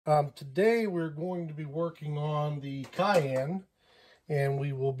Today we're going to be working on the Cayenne, and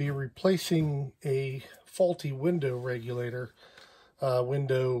we will be replacing a faulty window regulator.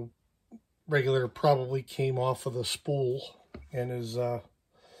 Window regulator probably came off of the spool and is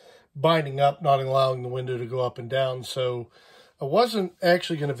binding up, not allowing the window to go up and down. So I wasn't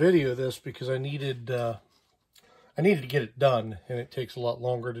actually going to video this because I needed to get it done, and it takes a lot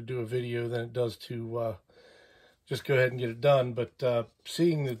longer to do a video than it does to just go ahead and get it done. But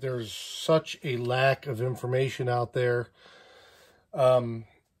seeing that there's such a lack of information out there on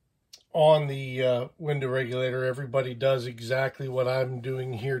the window regulator, everybody does exactly what I'm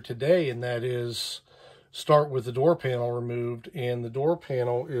doing here today, and that is start with the door panel removed. And the door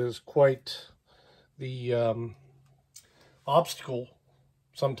panel is quite the obstacle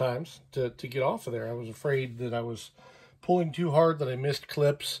sometimes to get off of there. I was afraid that I was pulling too hard, that I missed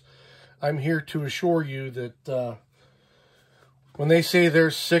clips. I'm here to assure you that when they say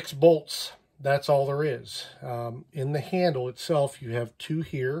there's 6 bolts, that's all there is. In the handle itself, you have 2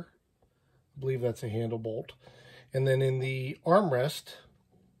 here. I believe that's a handle bolt. And then in the armrest,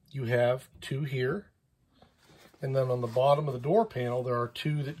 you have 2 here. And then on the bottom of the door panel, there are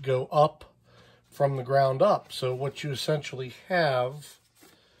 2 that go up from the ground up. So what you essentially have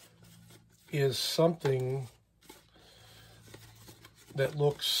is something that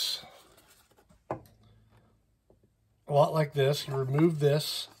looks a lot like this. You remove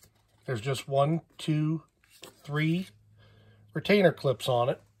this. There's just 1, 2, 3 retainer clips on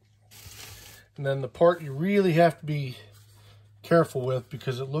it. And then the part you really have to be careful with,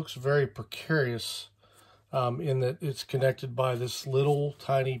 because it looks very precarious in that it's connected by this little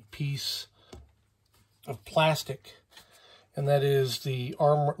tiny piece of plastic, and that is the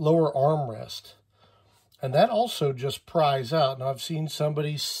lower armrest. And that also just pries out. Now, I've seen some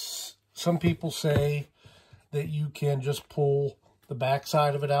people say that you can just pull the back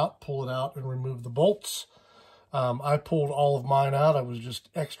side of it out, pull it out, and remove the bolts. I pulled all of mine out. I was just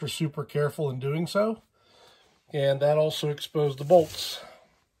extra super careful in doing so. And that also exposed the bolts.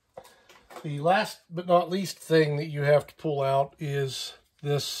 The last but not least thing that you have to pull out is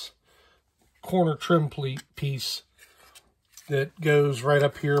this corner trim piece that goes right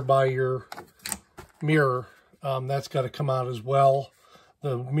up here by your mirror. That's got to come out as well.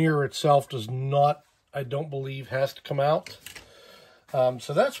 The mirror itself does not, I don't believe, has to come out.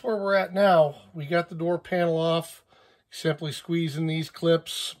 So that's where we're at now. We got the door panel off. Simply squeeze in these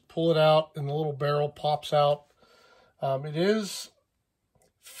clips, pull it out, and the little barrel pops out. It is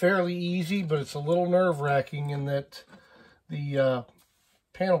fairly easy, but it's a little nerve-wracking in that the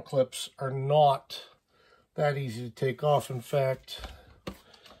panel clips are not that easy to take off. In fact,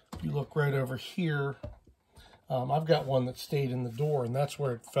 if you look right over here, I've got one that stayed in the door, and that's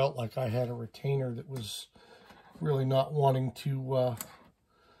where it felt like I had a retainer that was really not wanting to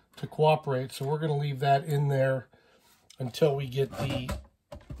cooperate. So we're going to leave that in there until we get the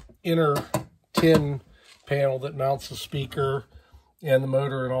inner tin panel that mounts the speaker and the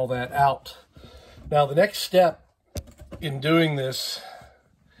motor and all that out. Now, the next step in doing this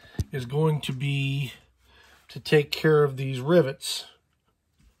is going to be to take care of these rivets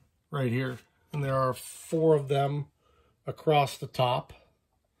right here. And there are 4 of them across the top.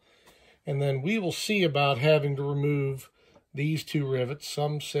 And then we will see about having to remove these 2 rivets.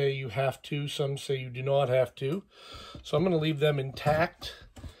 Some say you have to, some say you do not have to. So I'm going to leave them intact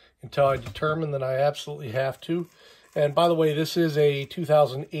until I determine that I absolutely have to. And by the way, this is a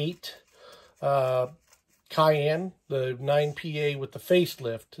 2008 Cayenne, the 9PA with the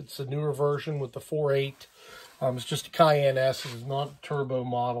facelift. It's a newer version with the 4.8. It's just a Cayenne S. It is not a turbo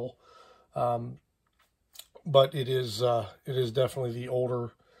model, but it is definitely the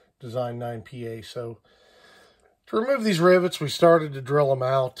older design 9PA. So to remove these rivets, we started to drill them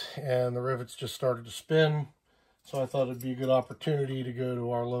out, and the rivets just started to spin. So I thought it'd be a good opportunity to go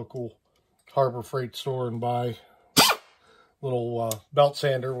to our local Harbor Freight store and buy a little belt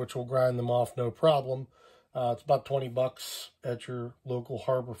sander, which will grind them off no problem. It's about 20 bucks at your local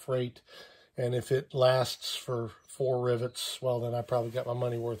Harbor Freight. And if it lasts for 4 rivets, well, then I probably got my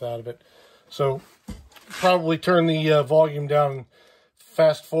money worth out of it. So probably turn the volume down and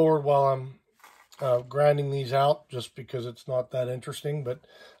fast forward while I'm grinding these out, just because it's not that interesting. But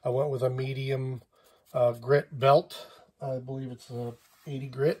I went with a medium grit belt. I believe it's a 80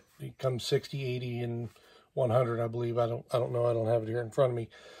 grit. It comes 60, 80, and 100, I believe. I don't know. I don't have it here in front of me.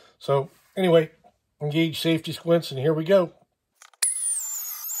 So anyway, engage safety squints, and here we go.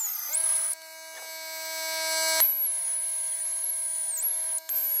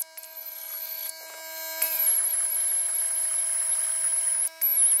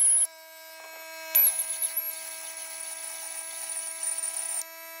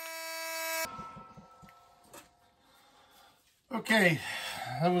 Okay,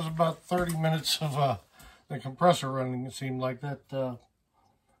 that was about 30 minutes of the compressor running. It seemed like that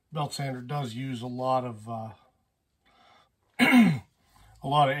belt sander does use a lot of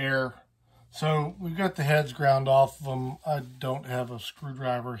air. So we've got the heads ground off of them. I don't have a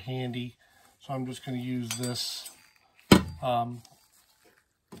screwdriver handy, so I'm just going to use this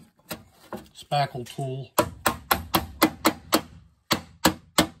spackle tool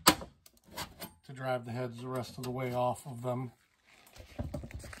to drive the heads the rest of the way off of them.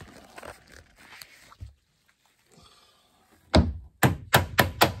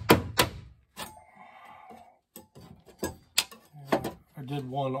 I did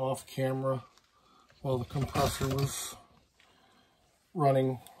one off camera while the compressor was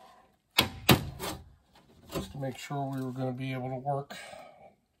running, just to make sure we were going to be able to work.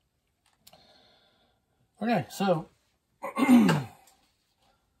 Okay, so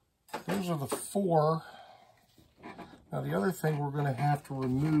those are the 4. Now the other thing we're going to have to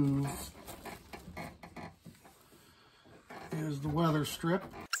remove is the weather strip.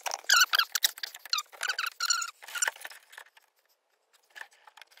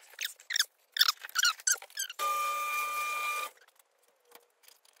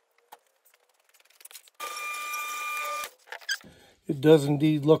 It does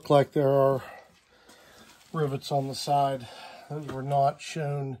indeed look like there are rivets on the side. Those were not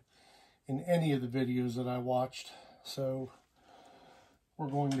shown in any of the videos that I watched. So we're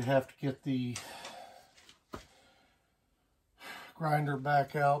going to have to get the grinder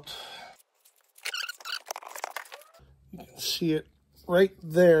back out. You can see it right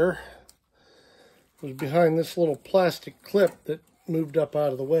there. It was behind this little plastic clip that moved up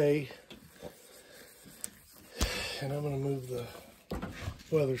out of the way. And I'm going to move the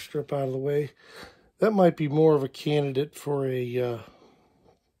weather strip out of the way. That might be more of a candidate for a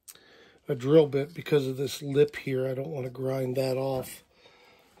drill bit because of this lip here. I don't want to grind that off.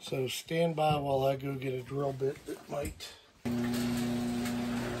 So stand by while I go get a drill bit that might.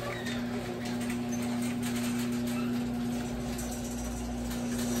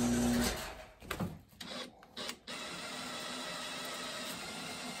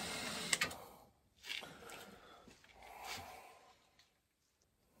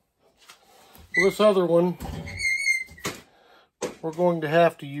 Well, this other one, we're going to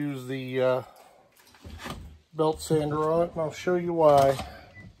have to use the belt sander on it, and I'll show you why.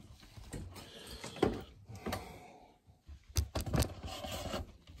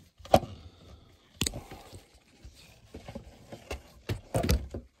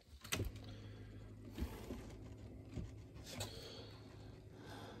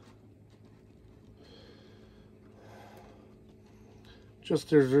 Just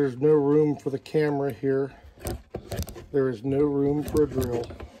there's no room for the camera here. There is no room for a drill.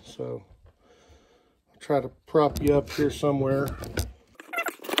 So I'll try to prop you up here somewhere.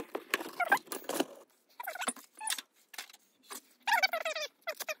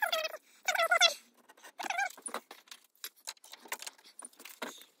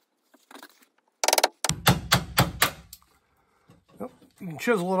 Nope, you can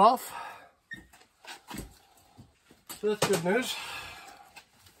chisel it off. So that's good news.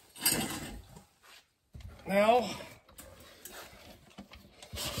 Now,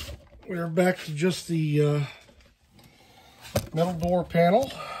 we are back to just the metal door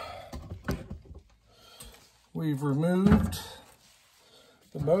panel. We've removed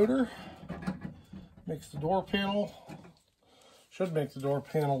the motor, makes the door panel, should make the door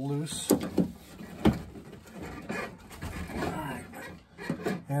panel loose. Alright,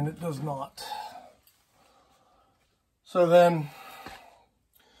 and it does not. So then,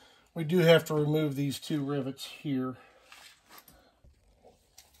 we do have to remove these 2 rivets here.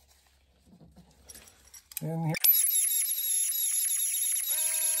 And here.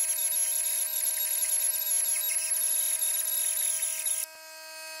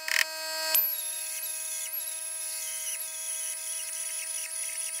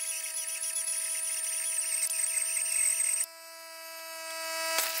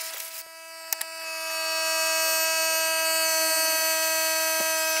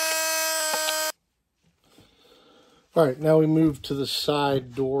 All right, now we move to the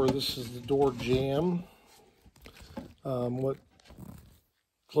side door. This is the door jamb. What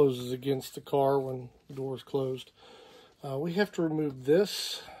closes against the car when the door is closed. We have to remove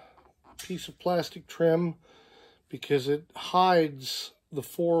this piece of plastic trim because it hides the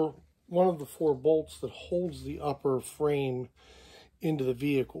one of the 4 bolts that holds the upper frame into the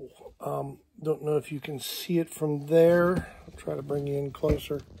vehicle. Don't know if you can see it from there. I'll try to bring you in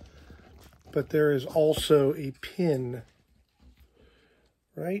closer. But there is also a pin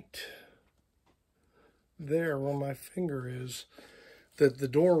right there where my finger is that the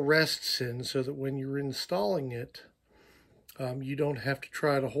door rests in, so that when you're installing it, you don't have to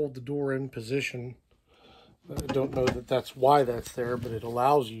try to hold the door in position. I don't know that that's why that's there, but it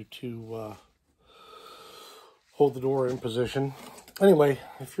allows you to hold the door in position. Anyway,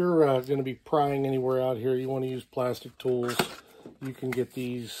 if you're going to be prying anywhere out here, you want to use plastic tools, you can get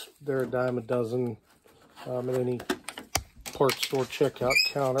these. They're a dime a dozen at any parts store checkout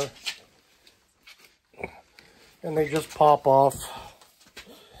counter. And they just pop off.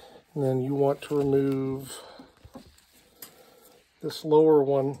 And then you want to remove this lower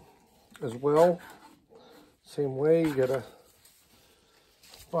one as well. Same way, you gotta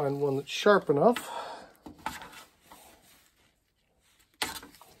find one that's sharp enough.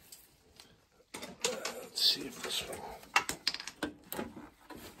 Let's see if this one.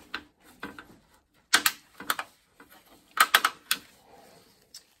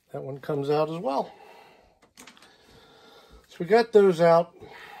 That one comes out as well. So we got those out.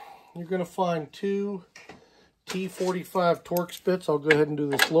 You're going to find two T45 Torx bits. I'll go ahead and do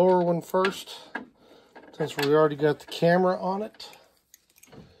this lower one first, since we already got the camera on it.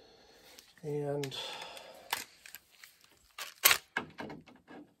 And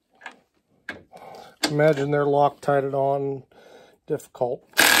imagine they're Loctited on. Difficult.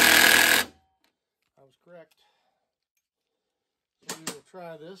 I was correct. So we will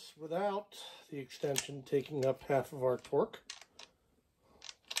try this without the extension taking up half of our torque.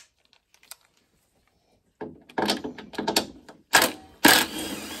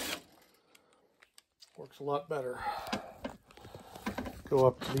 Works a lot better. Go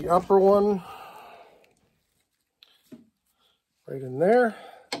up to the upper one, right in there.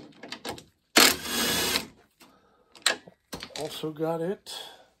 Also got it.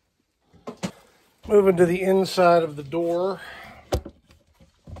 Moving to the inside of the door.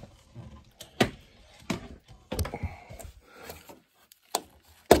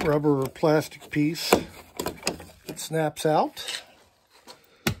 Rubber or plastic piece that snaps out.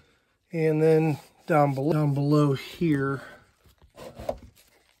 And then down below here,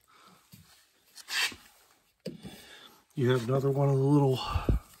 you have another one of the little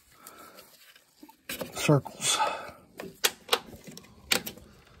circles.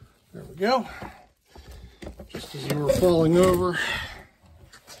 There we go. Just as you were falling over.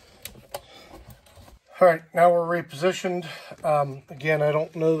 All right, now we're repositioned. Again, I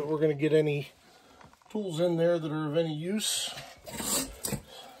don't know that we're going to get any tools in there that are of any use.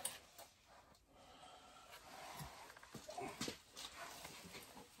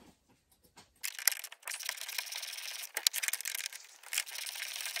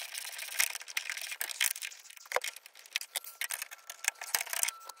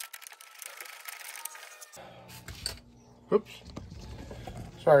 Oops.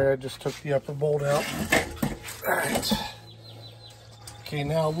 Sorry, I just took the upper bolt out. All right. Okay,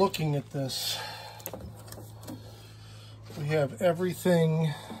 now looking at this, we have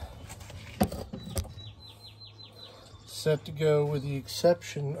everything set to go with the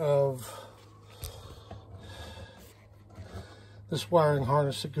exception of this wiring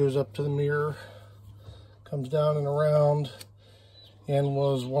harness that goes up to the mirror, comes down and around, and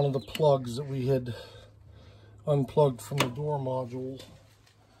was one of the plugs that we had unplugged from the door module.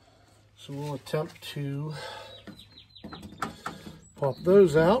 So we'll attempt to pop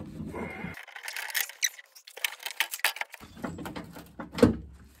those out.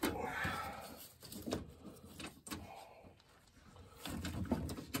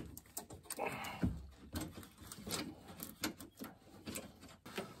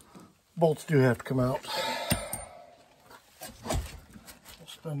 Bolts do have to come out. We'll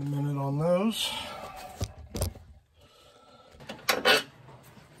spend a minute on those.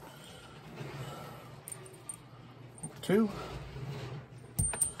 Two.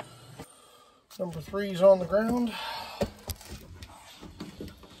 Number 3 is on the ground.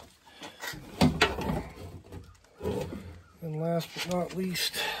 And last but not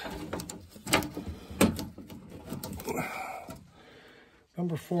least,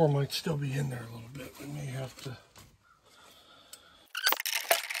 number 4 might still be in there a little bit. We may have to.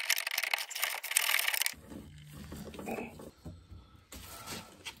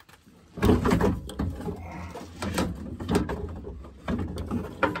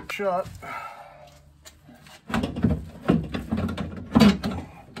 Shot.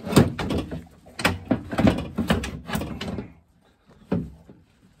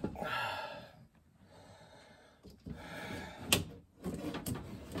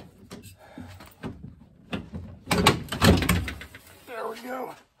 There we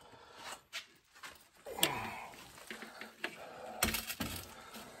go.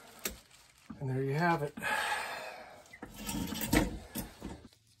 And there you have it.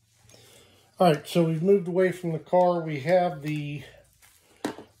 All right, so we've moved away from the car. We have the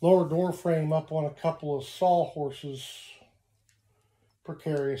lower door frame up on a couple of sawhorses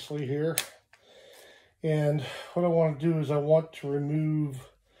precariously here. And what I want to do is I want to remove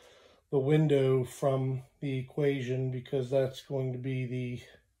the window from the equation, because that's going to be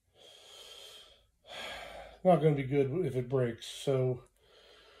not going to be good if it breaks. So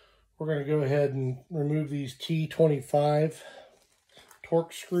we're going to go ahead and remove these T25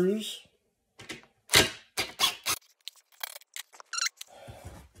 Torx screws.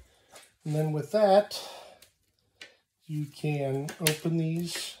 And then with that, you can open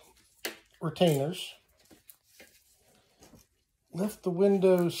these retainers, lift the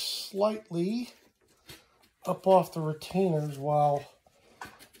window slightly up off the retainers while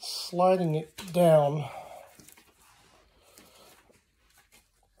sliding it down.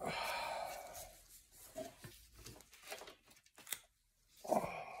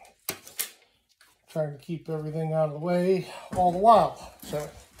 Trying to keep everything out of the way all the while. So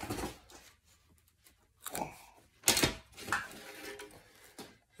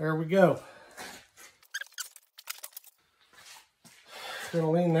there we go.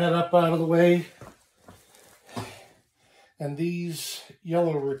 Gonna lean that up out of the way. And these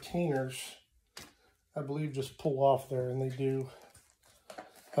yellow retainers, I believe, just pull off there, and they do.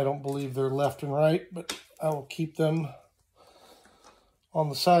 I don't believe they're left and right, but I will keep them on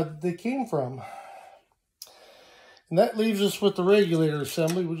the side that they came from. And that leaves us with the regulator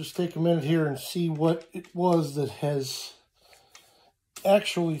assembly. We'll just take a minute here and see what it was that has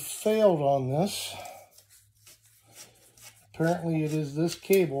actually failed on this. Apparently it is this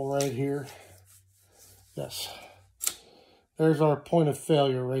cable right here. Yes. There's our point of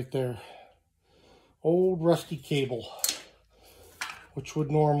failure right there. Old rusty cable, which would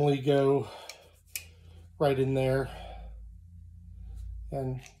normally go right in there.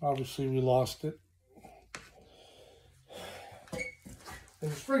 And obviously we lost it. And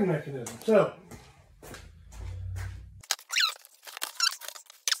the spring mechanism.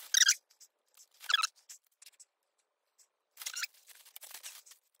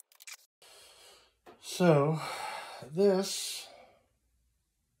 So this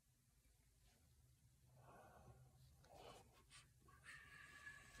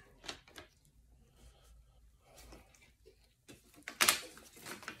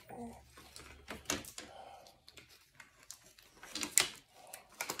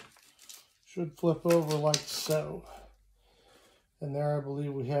should flip over like so. And there I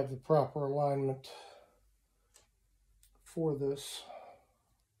believe we have the proper alignment for this.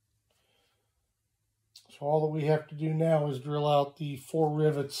 So all that we have to do now is drill out the 4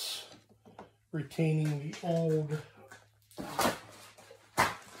 rivets retaining the old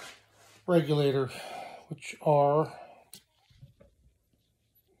regulator, which are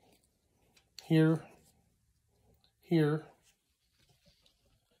here, here,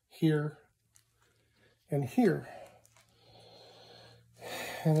 here, and here.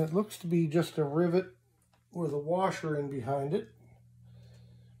 And it looks to be just a rivet with a washer in behind it.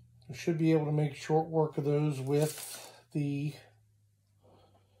 I should be able to make short work of those with the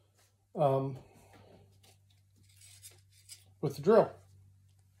drill,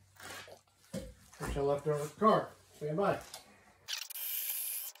 which I left over at the car. Stand by.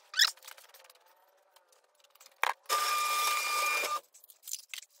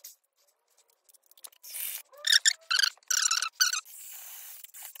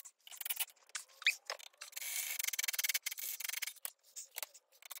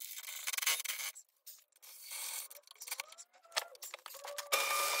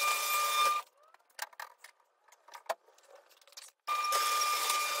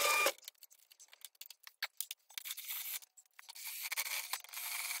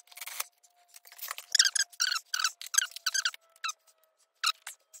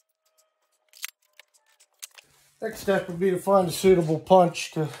 Next step would be to find a suitable punch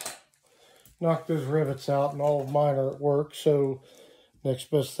to knock those rivets out, and all of mine are at work. So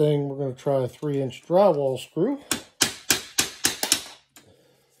next best thing, we're going to try a 3-inch drywall screw.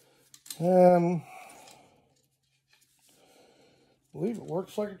 And I believe it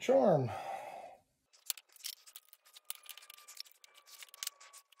works like a charm.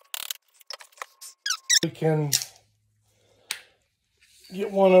 We can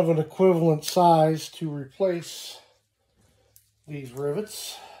get one of an equivalent size to replace these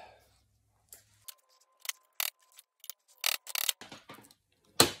rivets.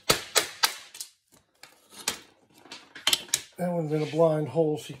 That one's in a blind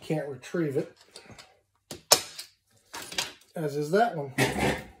hole, so you can't retrieve it, as is that one.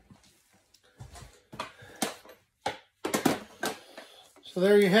 So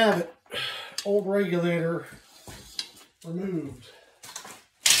there you have it. Old regulator removed.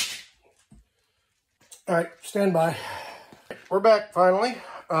 All right, stand by. We're back finally.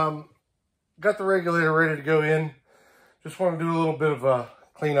 Got the regulator ready to go in. Just want to do a little bit of a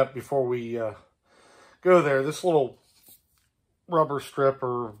cleanup before we go there. This little rubber strip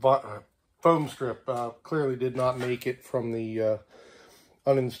or foam strip clearly did not make it from the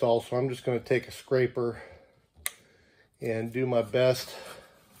uninstall, so I'm just going to take a scraper and do my best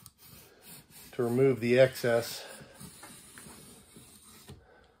to remove the excess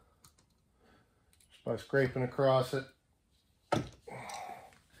just by scraping across it. And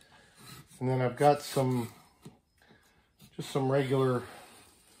then I've got just some regular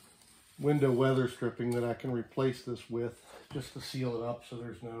window weather stripping that I can replace this with just to seal it up so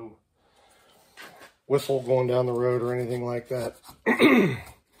there's no whistle going down the road or anything like that.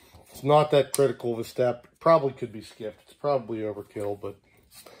 It's not that critical of a step. Probably could be skipped. It's probably overkill, but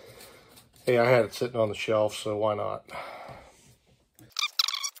hey, I had it sitting on the shelf, so why not?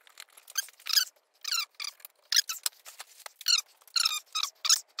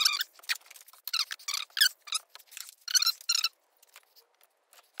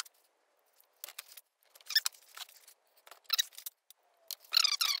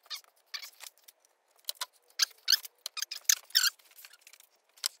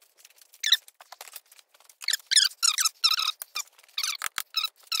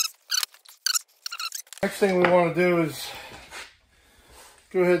 Next thing we want to do is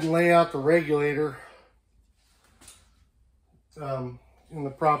go ahead and lay out the regulator in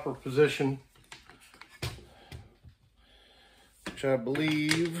the proper position, which I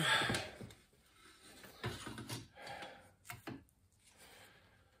believe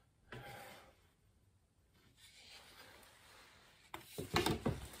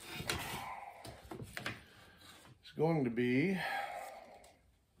is going to be.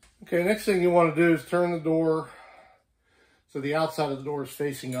 Okay, next thing you want to do is turn the door so the outside of the door is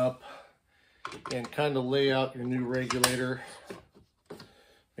facing up and kind of lay out your new regulator.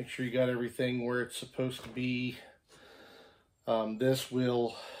 Make sure you got everything where it's supposed to be. This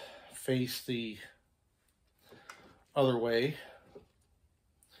will face the other way,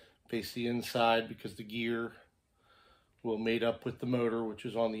 face the inside, because the gear will mate up with the motor, which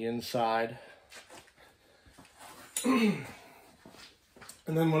is on the inside.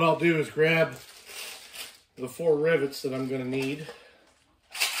 And then what I'll do is grab the 4 rivets that I'm going to need.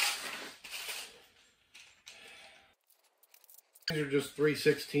 These are just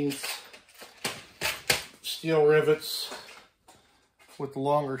 3/16 steel rivets with the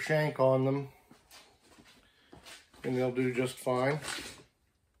longer shank on them, and they'll do just fine.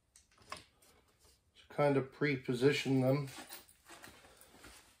 Just kind of pre-position them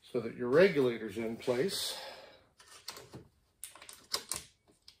so that your regulator's in place.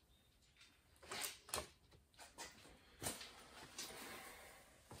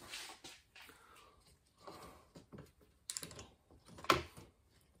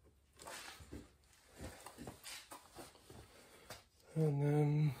 And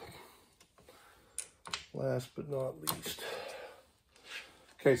then, last but not least.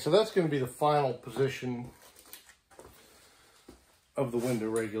 Okay, so that's going to be the final position of the window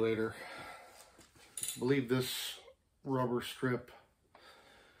regulator. I believe this rubber strip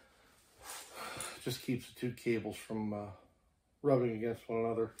just keeps the 2 cables from rubbing against one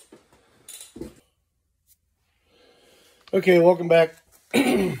another. Okay, welcome back.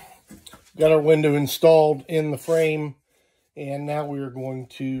 Got our window installed in the frame. And now we are going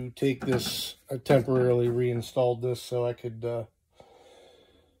to take this, I temporarily reinstalled this so I could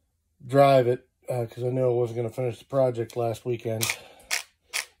drive it, because I knew I wasn't going to finish the project last weekend.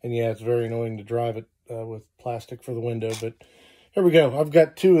 And yeah, it's very annoying to drive it with plastic for the window, but here we go. I've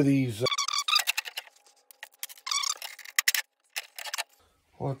got 2 of these.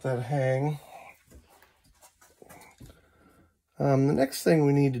 Let that hang. The next thing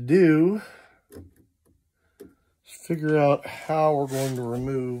we need to do, figure out how we're going to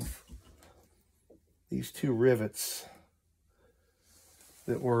remove these 2 rivets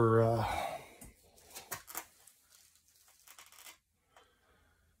that were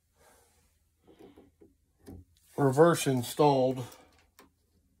reverse installed.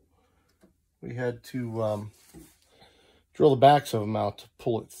 We had to drill the backs of them out to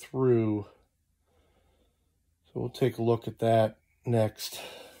pull it through. So we'll take a look at that next.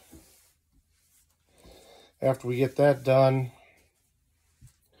 After we get that done,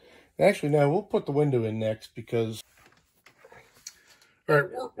 actually, no, we'll put the window in next because, all right,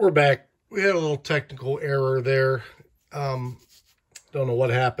 we're back. We had a little technical error there. Don't know what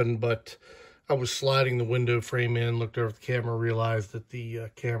happened, but I was sliding the window frame in, looked over at the camera, realized that the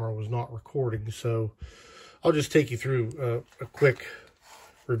camera was not recording. So I'll just take you through a quick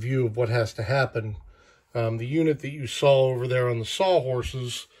review of what has to happen. The unit that you saw over there on the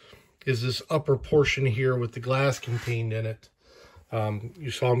sawhorses is this upper portion here with the glass contained in it. You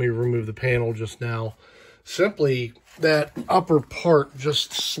saw me remove the panel just now. Simply, that upper part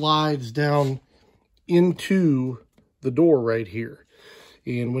just slides down into the door right here.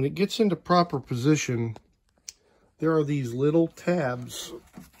 And when it gets into proper position, there are these little tabs.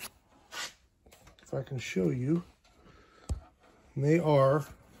 If I can show you, and they are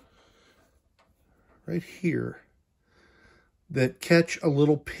right here, that catch a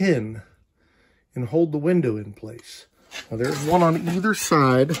little pin and hold the window in place. Now there's one on either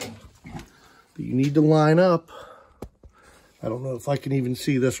side that you need to line up. I don't know if I can even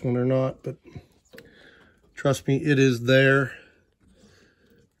see this one or not, but trust me, it is there.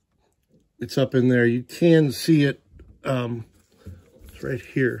 It's up in there. You can see it. It's right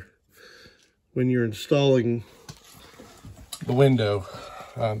here when you're installing the window,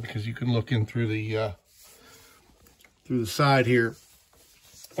 because you can look in through the side here.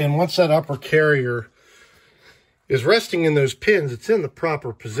 And once that upper carrier is resting in those pins, it's in the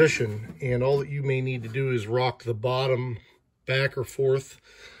proper position, and all that you may need to do is rock the bottom back or forth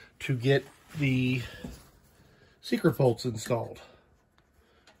to get the secret bolts installed,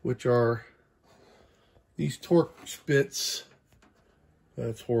 which are these Torx bits.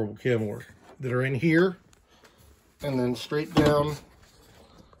 That's horrible camera, that are in here and then straight down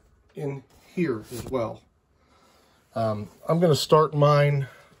in here as well. I'm going to start mine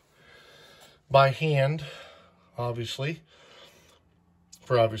by hand, obviously,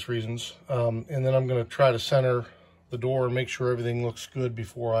 for obvious reasons, and then I'm going to try to center the door and make sure everything looks good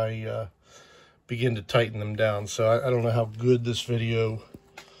before I begin to tighten them down. So I don't know how good this video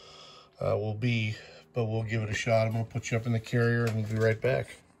will be, but we'll give it a shot. I'm going to put you up in the carrier and we'll be right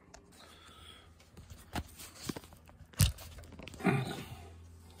back.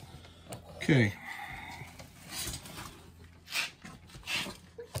 Okay.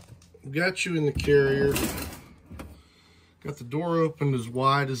 Got you in the carrier. Got the door opened as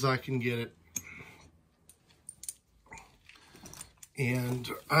wide as I can get it. And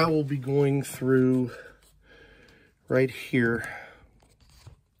I will be going through right here.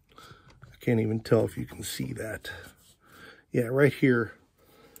 I can't even tell if you can see that. Yeah, right here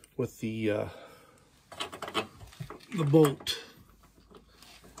with the bolt.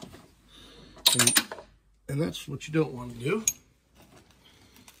 And that's what you don't want to do.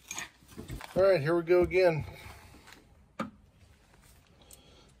 All right, here we go again.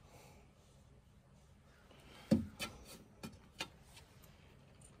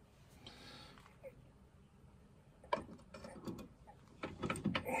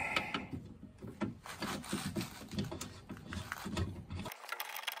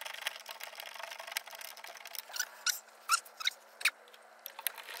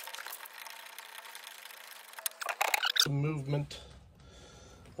 Some movement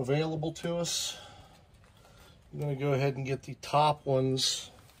available to us. I'm going to go ahead and get the top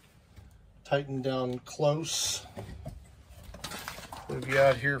ones tightened down close. Move you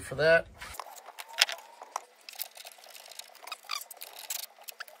out here for that.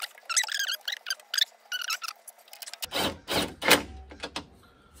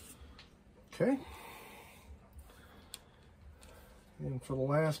 Okay. And for the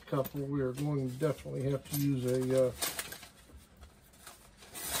last couple, we are going to definitely have to use a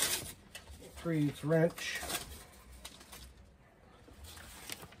 3/8 wrench.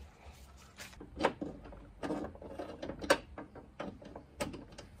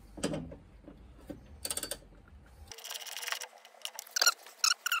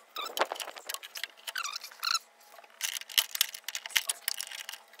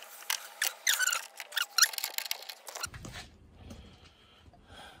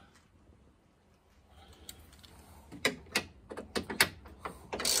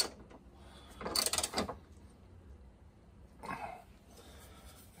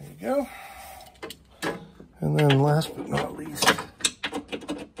 Go. And then last but not least,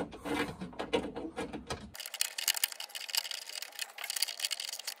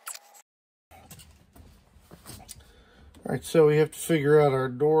 all right, so we have to figure out our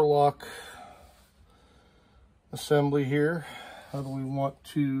door lock assembly here. How do we want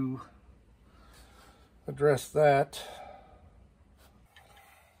to address that?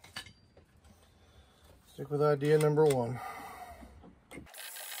 Stick with idea number one.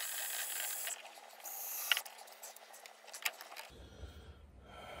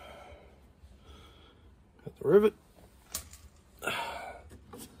 Got the rivet.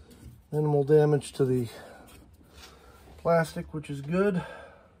 Minimal damage to the plastic, which is good.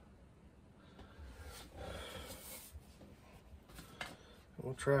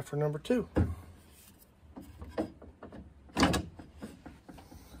 We'll try for number 2.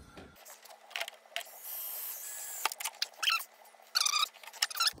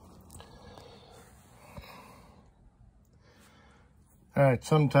 All right,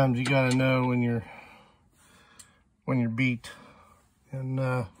 sometimes you gotta know when you're beat,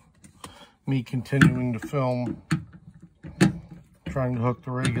 and me continuing to film, trying to hook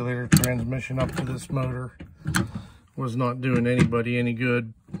the regulator transmission up to this motor was not doing anybody any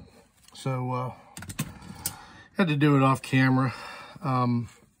good. So had to do it off camera.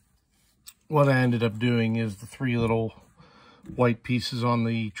 What I ended up doing is the 3 little white pieces on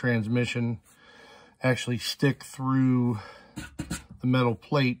the transmission actually stick through the metal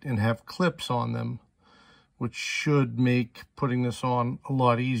plate and have clips on them, which should make putting this on a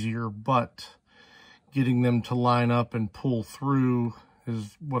lot easier, but getting them to line up and pull through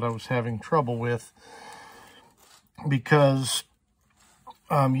is what I was having trouble with, because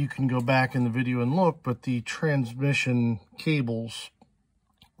you can go back in the video and look, but the transmission cables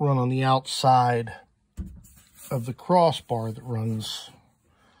run on the outside of the crossbar that runs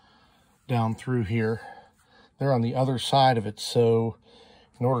down through here. They're on the other side of it, so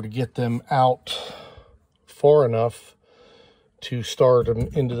in order to get them out far enough to start them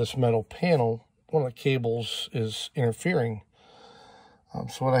into this metal panel, one of the cables is interfering.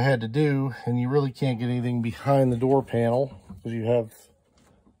 So what I had to do, and you really can't get anything behind the door panel because you have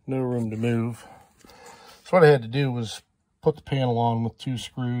no room to move. So what I had to do was put the panel on with 2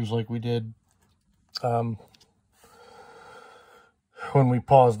 screws like we did when we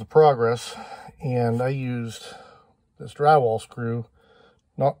paused the progress. And I used this drywall screw,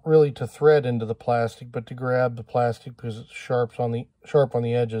 not really to thread into the plastic, but to grab the plastic because it's sharp on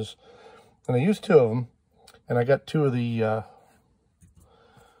the edges. And I used 2 of them, and I got 2 of the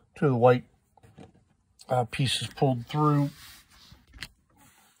white pieces pulled through.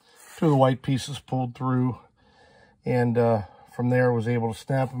 2 of the white pieces pulled through, and from there was able to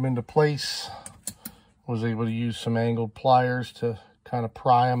snap them into place. Was able to use some angled pliers to kind of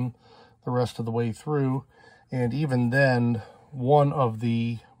pry them the rest of the way through. And even then, one of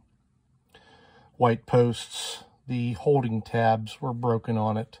the white posts, the holding tabs were broken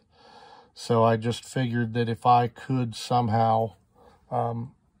on it. So I just figured that if I could somehow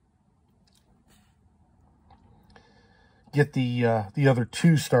get the other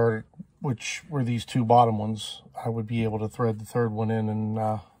 2 started, which were these 2 bottom ones, I would be able to thread the 3rd one in, and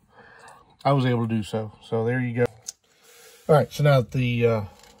I was able to do so. So there you go. All right, so now that the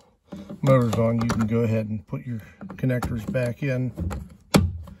motor's on, you can go ahead and put your connectors back in.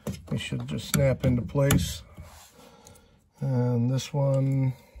 They should just snap into place. And this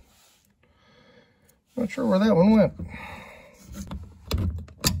one, not sure where that one went.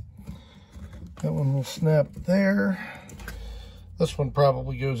 That one will snap there. This one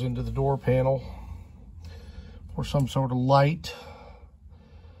probably goes into the door panel for some sort of light.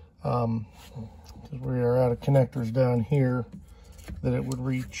 Because we are out of connectors down here that it would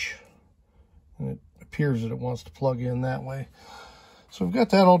reach, and it appears that it wants to plug in that way. So we've got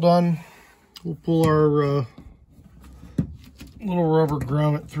that all done. We'll pull our little rubber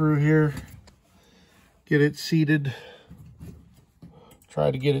grommet through here, get it seated,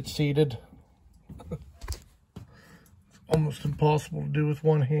 try to get it seated. It's almost impossible to do with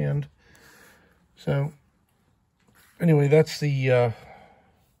one hand. So anyway, that's the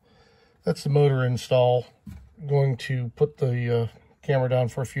motor install. I'm going to put the camera down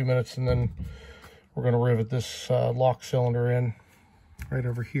for a few minutes, and then we're going to rivet this lock cylinder in right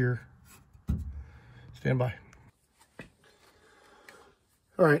over here. Stand by.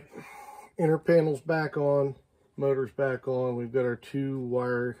 All right, inner panel's back on, motor's back on. We've got our 2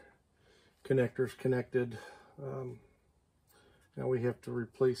 wire connectors connected. Now we have to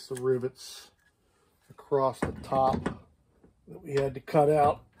replace the rivets across the top that we had to cut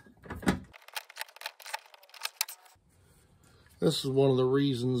out. This is one of the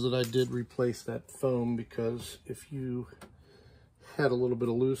reasons that I did replace that foam, because if you had a little bit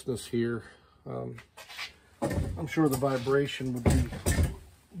of looseness here, I'm sure the vibration would be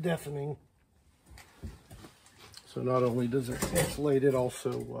deafening. So not only does it insulate, it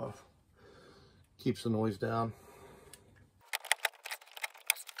also keeps the noise down.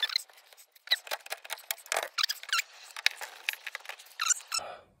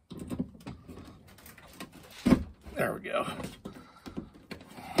 There we go.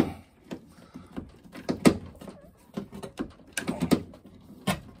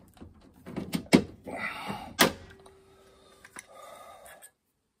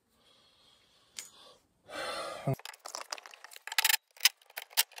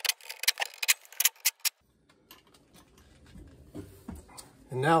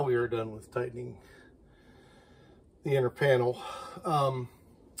 And now we are done with tightening the inner panel. The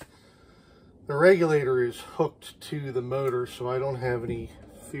regulator is hooked to the motor, so I don't have any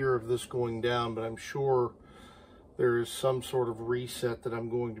fear of this going down, but I'm sure there is some sort of reset that I'm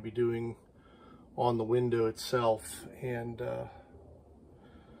going to be doing on the window itself. And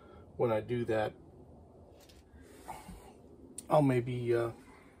when I do that, I'll maybe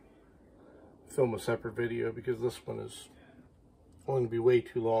film a separate video, because this one is going to be way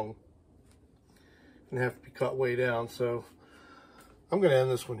too long and have to be cut way down. So I'm going to end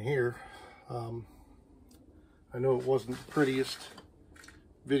this one here. I know it wasn't the prettiest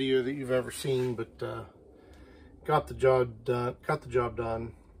video that you've ever seen, but got the job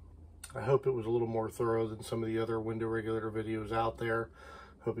done. I hope it was a little more thorough than some of the other window regulator videos out there.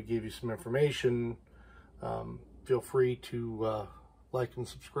 Hope it gave you some information. Feel free to like and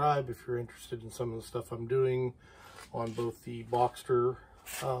subscribe if you're interested in some of the stuff I'm doing on both the Boxster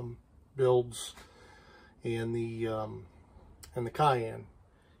builds and the Cayenne,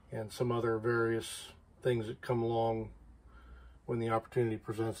 and some other various things that come along when the opportunity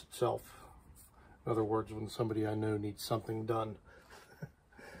presents itself. In other words, when somebody I know needs something done.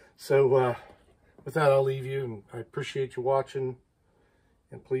 So with that, I'll leave you, and I appreciate you watching.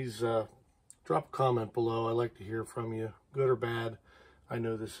 And please drop a comment below. I like to hear from you, good or bad. I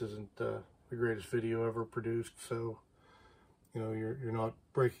know this isn't the greatest video ever produced, so you know, you're not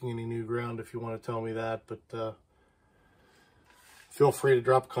breaking any new ground if you want to tell me that, but feel free to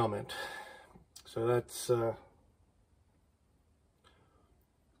drop a comment. So that's and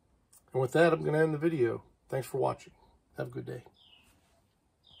with that, I'm going to end the video. Thanks for watching. Have a good day.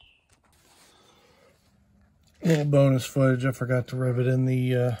 Little bonus footage, I forgot to rivet in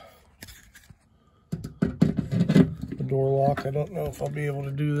the door lock. I don't know if I'll be able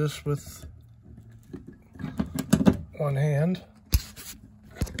to do this with one hand.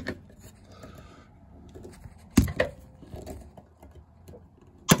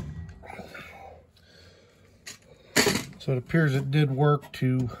 So it appears it did work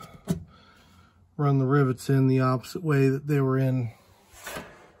to run the rivets in the opposite way that they were in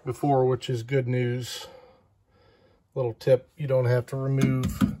before, which is good news. Little tip, you don't have to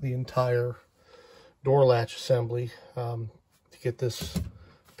remove the entire door latch assembly to get this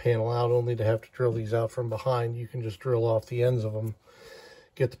panel out, only to have to drill these out from behind. You can just drill off the ends of them,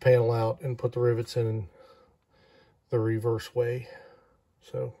 get the panel out, and put the rivets in the reverse way.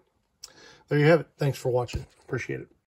 So there you have it. Thanks for watching. Appreciate it.